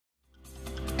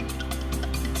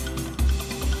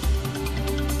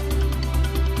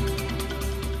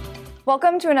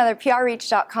Welcome to another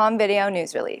PRReach.com video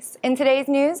news release. In today's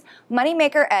news,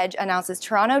 Moneymaker Edge announces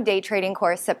Toronto day trading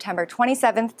course September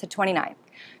 27th to 29th.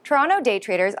 Toronto Day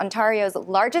Traders, Ontario's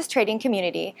largest trading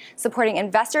community, supporting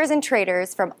investors and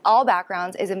traders from all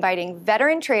backgrounds, is inviting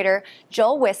veteran trader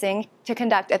Joel Wissing to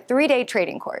conduct a 3-day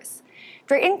trading course.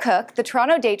 Drayton Cook, the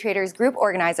Toronto Day Traders group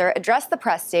organizer, addressed the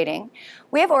press stating,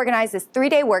 "We have organized this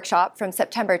 3-day workshop from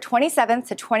September 27th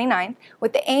to 29th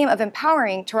with the aim of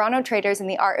empowering Toronto traders in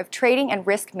the art of trading and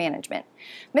risk management.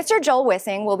 Mr. Joel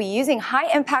Wissing will be using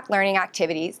high-impact learning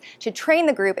activities to train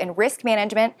the group in risk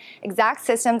management, exact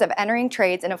systems of entering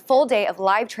trades, and a full day of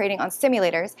live trading on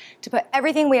simulators to put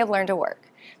everything we have learned to work.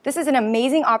 This is an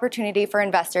amazing opportunity for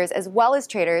investors as well as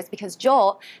traders because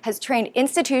Joel has trained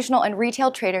institutional and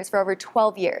retail traders for over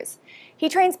 12 years. He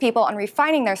trains people on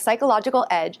refining their psychological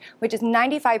edge, which is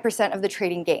 95% of the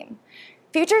trading game.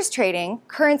 Futures trading,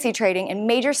 currency trading, and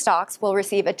major stocks will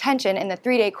receive attention in the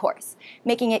 3-day course,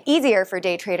 making it easier for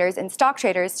day traders and stock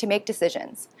traders to make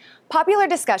decisions. Popular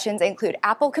discussions include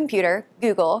Apple Computer,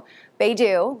 Google,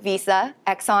 Baidu, Visa,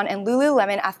 Exxon, and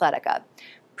Lululemon Athletica.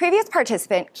 Previous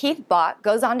participant Keith Bott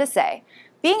goes on to say,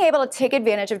 "Being able to take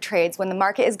advantage of trades when the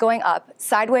market is going up,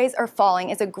 sideways, or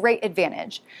falling is a great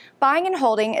advantage. Buying and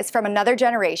holding is from another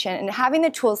generation, and having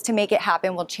the tools to make it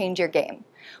happen will change your game."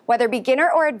 Whether beginner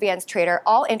or advanced trader,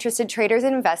 all interested traders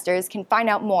and investors can find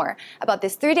out more about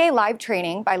this 3-day live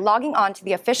training by logging on to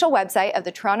the official website of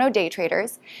the Toronto Day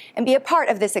Traders and be a part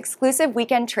of this exclusive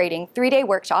weekend trading 3-day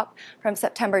workshop from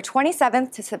September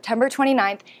 27th to September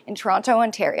 29th in Toronto,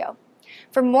 Ontario.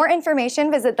 For more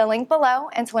information, visit the link below,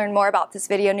 and to learn more about this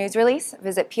video news release,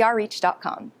 visit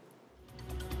PRReach.com.